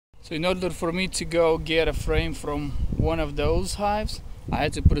So in order for me to go get a frame from one of those hives, I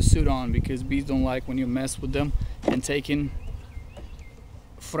had to put a suit on because bees don't like when you mess with them, and taking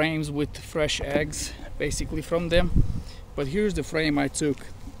frames with fresh eggs basically from them. But here's the frame I took.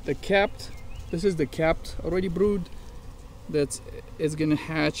 The capped, this is the capped already brood that is gonna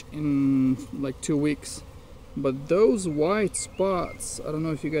hatch in like 2 weeks. But those white spots, I don't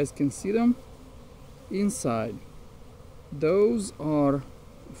know if you guys can see them inside, those are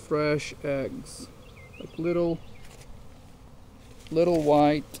fresh eggs, like little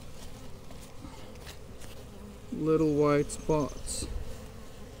white spots.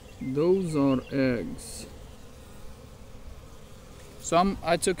 Those are eggs. So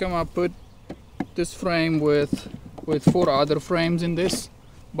I took them, I put this frame with 4 other frames in this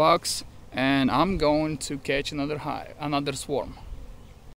box, and I'm going to catch another swarm.